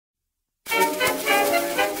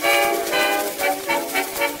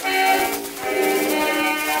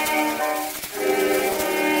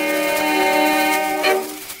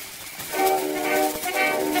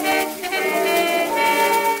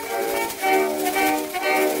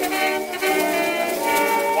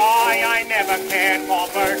never cared for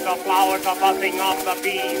birds or flowers or buzzing of the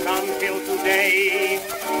bees until today,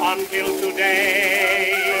 until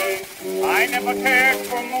today. I never cared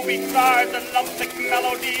for movie stars and lovesick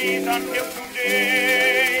melodies until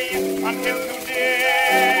today, until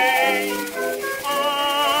today.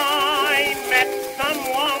 I met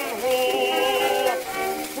someone who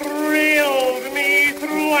thrilled me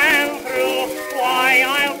through and through. Why,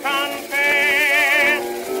 I'll confess,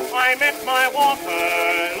 I met my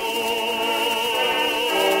Waterloo.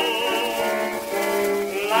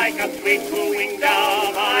 Like a sweet cooing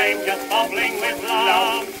dove, I'm just bubbling with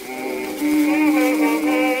love.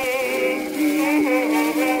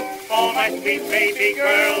 For my sweet baby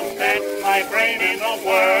girl sets my brain in the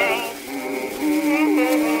world.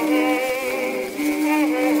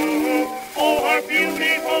 Oh, her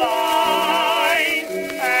beautiful eyes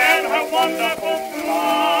and her wonderful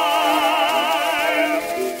smile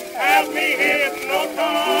have me hypnotized.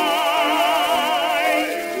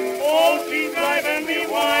 Oh, she's driving me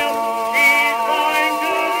wild. She's trying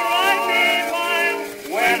to drive me wild.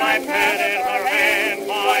 When I patted her hand,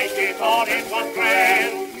 why, she thought it was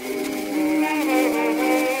grand.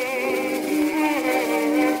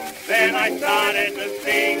 Then I started to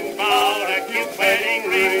sing about a cute wedding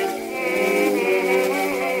ring.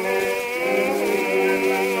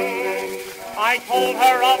 I told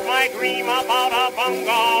her of my dream about a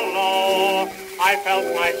bungalow. I felt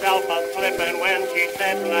myself a-slipping when she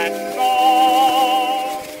said, let's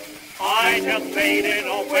go. I just faded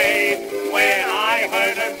away when I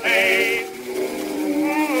heard her say,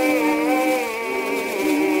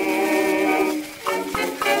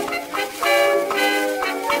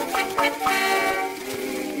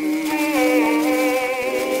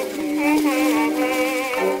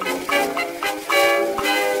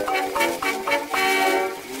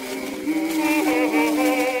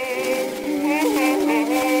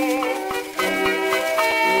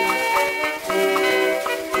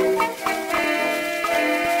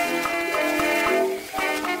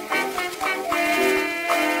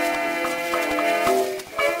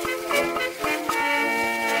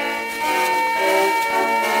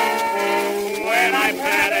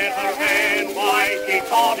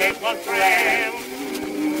 thought it was grand.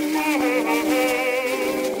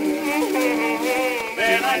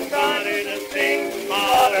 Then I started to sing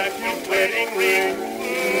about a cute wedding ring.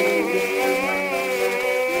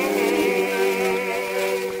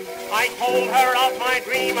 I told her of my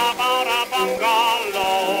dream about a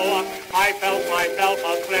bungalow. I felt myself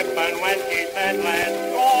a-slipping when she said, let's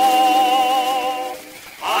go.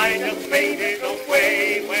 I just faded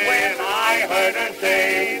away when I heard her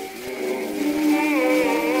say,